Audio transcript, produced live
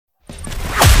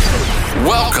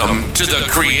Welcome to the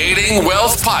Creating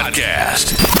Wealth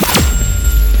Podcast,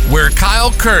 where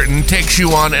Kyle Curtin takes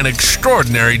you on an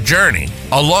extraordinary journey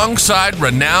alongside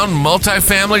renowned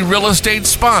multifamily real estate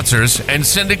sponsors and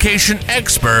syndication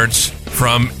experts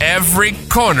from every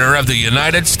corner of the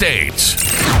United States.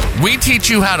 We teach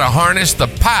you how to harness the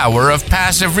power of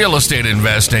passive real estate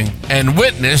investing and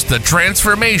witness the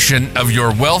transformation of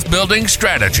your wealth building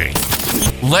strategy.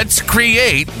 Let's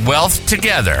create wealth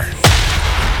together.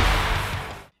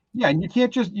 Yeah, and you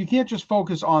can't just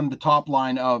focus on the top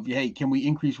line of, hey, can we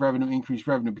increase revenue,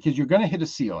 because you're going to hit a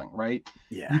ceiling, right?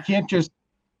 Yeah. You can't just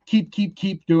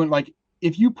keep doing, like,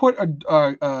 if you put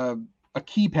a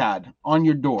keypad on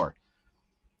your door,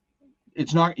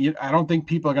 it's not, I don't think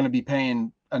people are going to be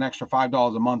paying an extra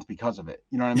 $5 a month because of it.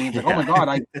 You know what I mean? It's like, oh my God,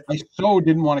 I so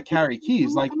didn't want to carry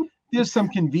keys. Like, there's some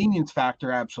convenience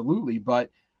factor, absolutely.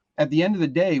 But at the end of the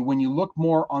day, when you look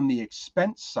more on the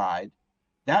expense side,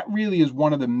 that really is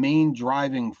one of the main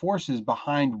driving forces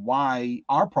behind why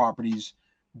our properties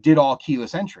did all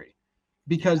keyless entry.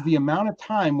 Because the amount of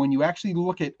time when you actually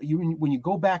look at when you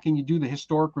go back and you do the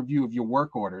historic review of your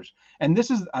work orders, and this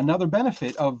is another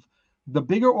benefit of the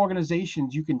bigger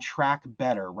organizations, you can track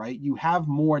better, right? You have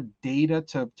more data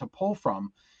to pull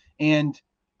from. And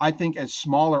I think as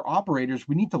smaller operators,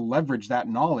 we need to leverage that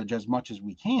knowledge as much as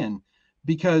we can,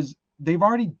 because they've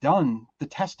already done the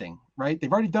testing, right?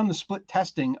 They've already done the split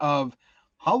testing of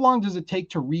how long does it take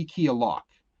to rekey a lock?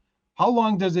 How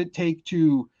long does it take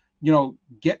to,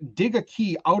 dig a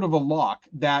key out of a lock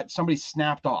that somebody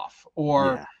snapped off?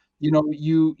 Or,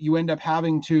 you end up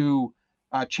having to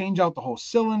change out the whole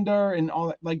cylinder and all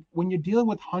that. Like, when you're dealing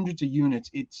with hundreds of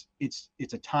units, it's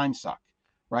a time suck,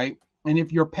 right? And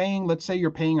if you're paying, let's say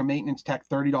you're paying a maintenance tech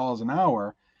 $30 an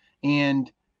hour,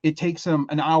 and it takes them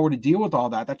an hour to deal with all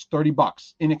that, that's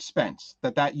 $30 in expense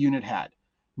that unit had.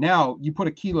 Now you put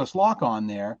a keyless lock on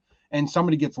there and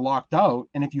somebody gets locked out.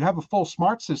 And if you have a full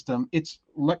smart system, it's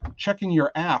checking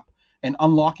your app and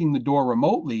unlocking the door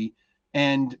remotely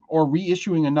or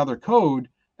reissuing another code.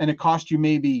 And it costs you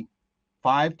maybe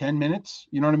 5-10 minutes.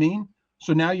 You know what I mean?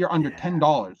 So now you're under $10.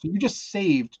 So you just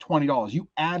saved $20. You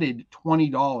added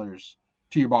 $20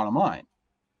 to your bottom line.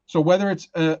 So whether it's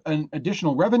an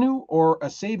additional revenue or a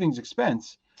savings in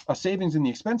the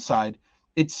expense side,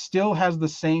 it still has the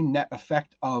same net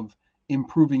effect of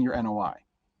improving your NOI.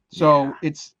 So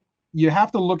you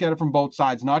have to look at it from both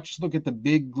sides, not just look at the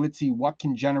big glitzy, what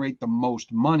can generate the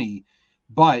most money,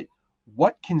 but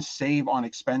what can save on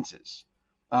expenses.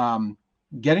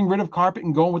 Getting rid of carpet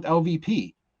and going with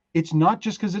LVP. It's not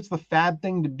just because it's the fad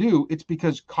thing to do. It's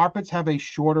because carpets have a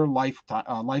shorter life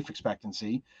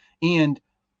expectancy. And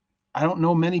I don't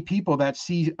know many people that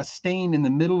see a stain in the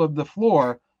middle of the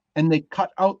floor and they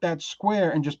cut out that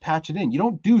square and just patch it in. You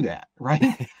don't do that, right?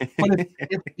 But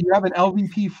if you have an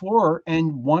LVP floor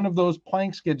and one of those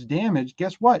planks gets damaged,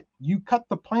 guess what? You cut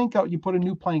the plank out, you put a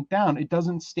new plank down, it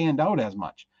doesn't stand out as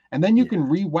much. And then you can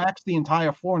re-wax the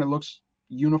entire floor and it looks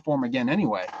uniform again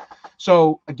anyway.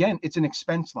 So again, it's an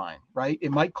expense line, right?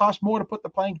 It might cost more to put the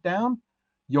plank down.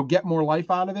 You'll get more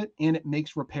life out of it, and it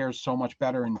makes repairs so much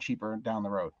better and cheaper down the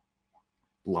road.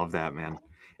 Love that, man.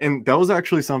 And that was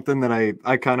actually something that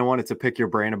I kind of wanted to pick your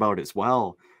brain about as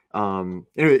well.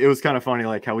 It was kind of funny,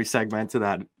 like how we segmented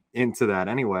that into that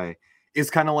anyway.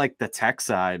 It's kind of like the tech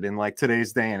side in like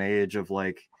today's day and age of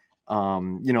like,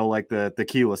 like the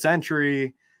keyless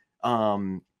entry.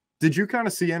 Did you kind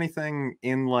of see anything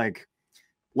in like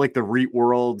the REIT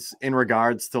worlds in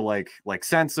regards to like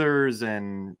sensors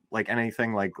and like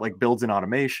anything like builds and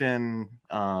automation,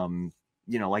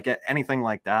 like anything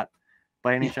like that?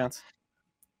 By any chance?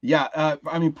 Yeah.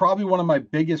 I mean, probably one of my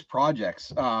biggest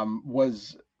projects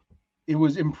was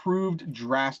improved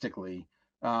drastically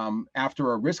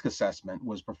after a risk assessment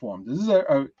was performed. This is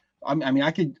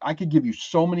I could give you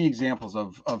so many examples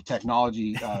of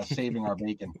technology saving our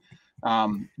bacon.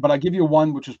 But I'll give you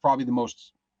one, which was probably the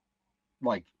most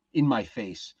like in my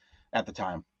face at the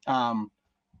time.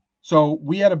 So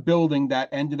we had a building that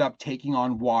ended up taking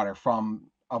on water from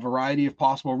a variety of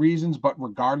possible reasons, but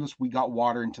regardless, we got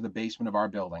water into the basement of our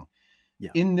building.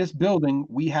 In this building,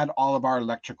 we had all of our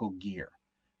electrical gear.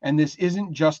 And this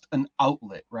isn't just an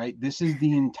outlet, right? This is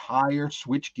the entire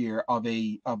switch gear of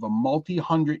a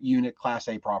multi-hundred unit Class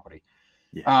A property.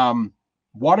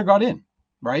 Water got in,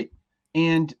 right?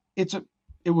 And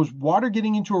it was water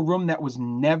getting into a room that was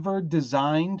never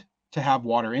designed to have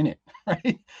water in it,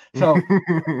 right? So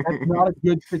that's not a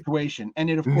good situation. And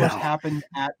it, of course, happened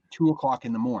at 2:00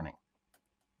 in the morning.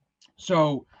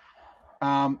 So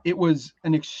it was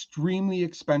an extremely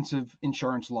expensive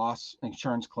insurance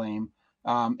claim.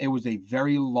 It was a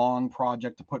very long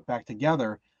project to put back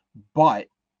together, But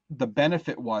the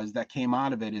benefit that came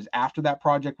out of it is after that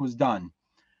project was done,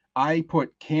 I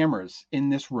put cameras in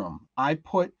this room. I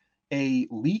put a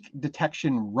leak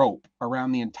detection rope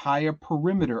around the entire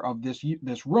perimeter of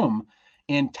this room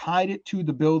and tied it to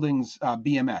the building's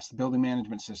BMS, the building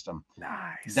management system.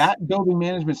 Nice. That building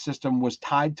management system was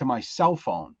tied to my cell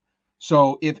phone.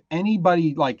 So if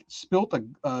anybody like spilt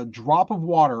a drop of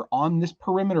water on this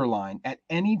perimeter line at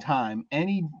any time,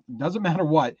 doesn't matter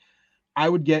what, I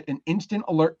would get an instant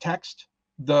alert text.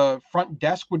 The front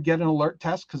desk would get an alert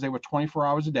text because they were 24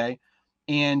 hours a day.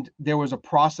 And there was a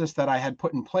process that I had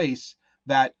put in place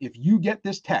that if you get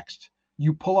this text,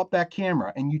 you pull up that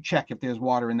camera and you check if there's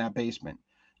water in that basement.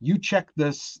 You check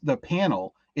the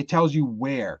panel, it tells you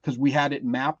where, because we had it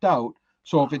mapped out.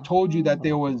 So if it told you that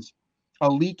there was a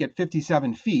leak at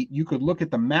 57 feet, you could look at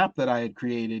the map that I had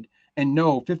created and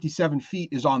know 57 feet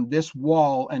is on this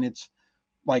wall and it's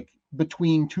like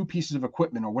between two pieces of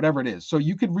equipment or whatever it is. So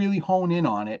you could really hone in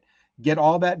on it, get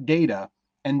all that data,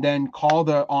 and then call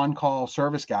the on-call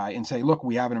service guy and say, look,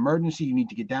 we have an emergency, you need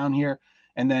to get down here.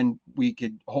 And then we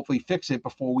could hopefully fix it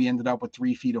before we ended up with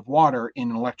 3 feet of water in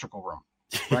an electrical room.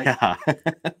 Right. Yeah.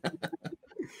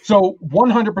 So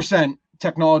 100%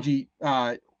 technology.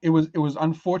 It was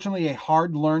unfortunately a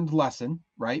hard learned lesson,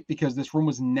 right? Because this room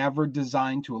was never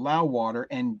designed to allow water.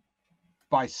 And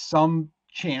by some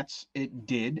chance it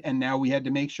did. And now we had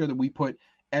to make sure that we put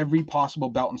every possible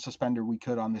belt and suspender we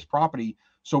could on this property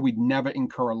so we'd never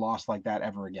incur a loss like that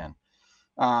ever again.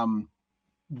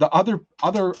 The other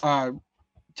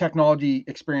technology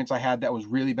experience I had that was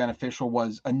really beneficial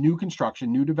was a new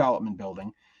construction, new development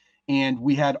building. And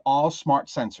we had all smart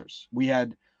sensors. We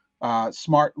had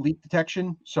smart leak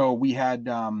detection. So we had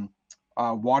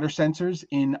water sensors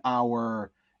in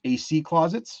our AC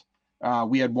closets.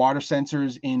 We had water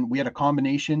sensors we had a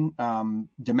combination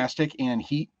domestic and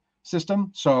heat system.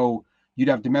 So you'd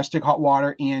have domestic hot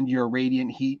water and your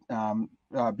radiant heat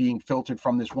being filtered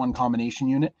from this one combination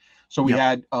unit. So we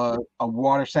had a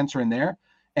water sensor in there.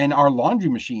 And our laundry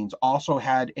machines also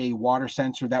had a water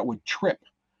sensor that would trip,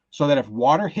 so that if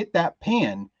water hit that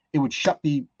pan, it would shut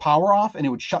the power off and it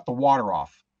would shut the water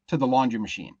off to the laundry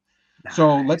machine. Nice.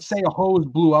 So let's say a hose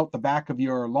blew out the back of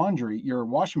your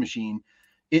washing machine.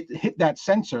 It hit that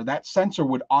sensor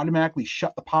would automatically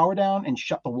shut the power down and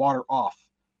shut the water off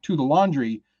to the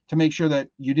laundry to make sure that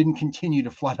you didn't continue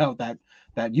to flood out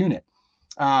that unit.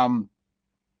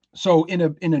 So in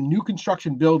a new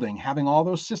construction building, having all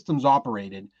those systems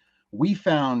operated, we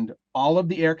found all of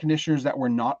the air conditioners that were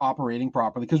not operating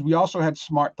properly, because we also had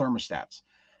smart thermostats.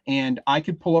 And I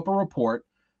could pull up a report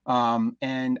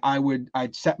and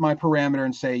I'd set my parameter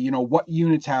and say, what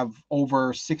units have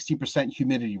over 60%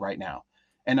 humidity right now?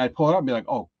 And I'd pull it up and be like,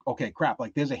 oh, okay, crap.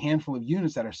 Like there's a handful of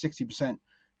units that are 60%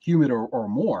 humid or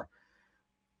more.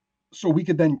 So we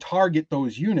could then target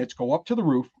those units, go up to the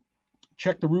roof,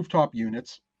 check the rooftop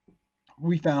units.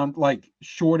 We found like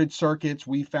shorted circuits.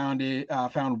 We found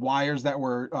wires that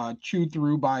were chewed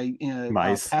through by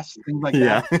mice, pests, things like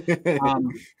that.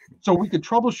 So we could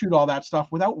troubleshoot all that stuff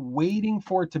without waiting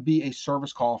for it to be a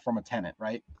service call from a tenant,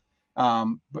 right?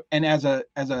 And as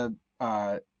a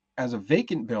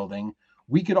vacant building,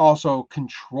 we could also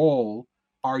control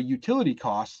our utility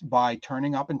costs by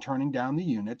turning up and turning down the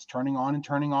units, turning on and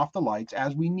turning off the lights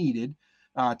as we needed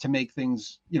to make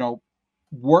things,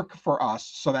 work for us,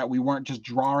 so that we weren't just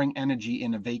drawing energy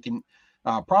in a vacant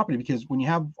property. Because when you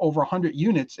have over 100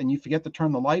 units and you forget to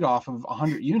turn the light off of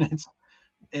 100 units,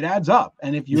 it adds up.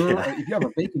 And if you have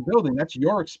a vacant building, that's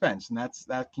your expense, and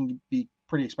that can be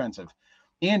pretty expensive.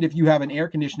 And if you have an air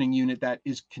conditioning unit that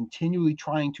is continually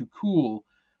trying to cool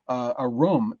a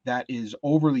room that is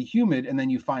overly humid, and then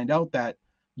you find out that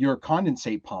your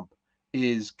condensate pump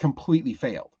is completely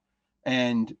failed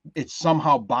and it's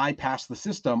somehow bypassed the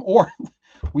system, or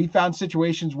we found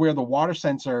situations where the water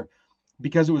sensor,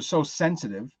 because it was so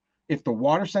sensitive, if the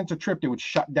water sensor tripped, it would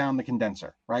shut down the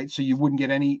condenser, right? So you wouldn't get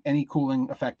any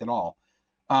cooling effect at all.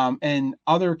 And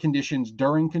other conditions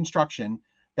during construction,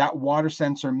 that water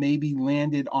sensor maybe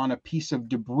landed on a piece of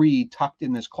debris tucked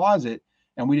in this closet,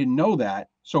 and we didn't know that.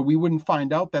 So we wouldn't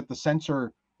find out that the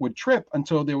sensor would trip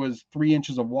until there was 3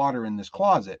 inches of water in this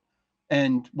closet.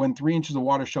 And when 3 inches of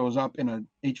water shows up in a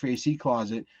HVAC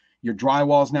closet, your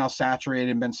drywall is now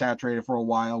saturated and been saturated for a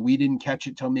while. We didn't catch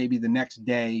it till maybe the next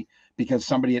day because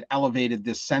somebody had elevated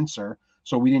this sensor.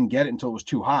 So we didn't get it until it was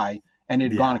too high. And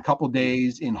it had gone a couple of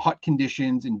days in hot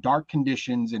conditions, in dark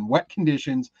conditions, in wet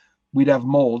conditions. We'd have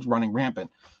mold running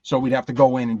rampant. So we'd have to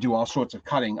go in and do all sorts of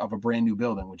cutting of a brand new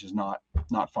building, which is not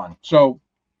fun. So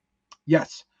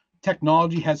yes,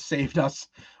 technology has saved us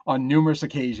on numerous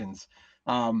occasions.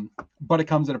 But it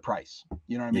comes at a price.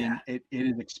 You know what I mean? It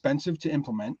is expensive to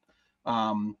implement,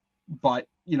 but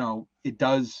it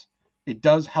does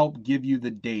help give you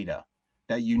the data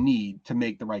that you need to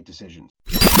make the right decisions.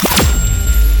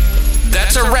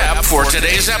 That's a wrap for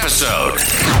today's episode.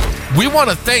 We want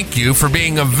to thank you for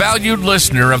being a valued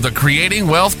listener of the Creating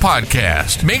Wealth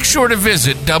podcast. Make sure to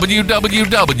visit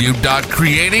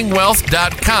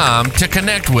www.creatingwealth.com to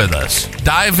connect with us.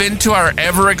 Dive into our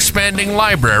ever-expanding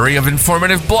library of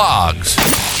informative blogs.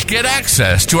 Get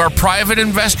access to our private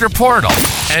investor portal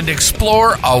and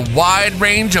explore a wide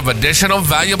range of additional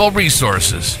valuable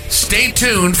resources. Stay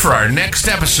tuned for our next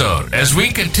episode as we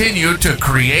continue to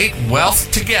create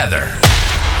wealth together.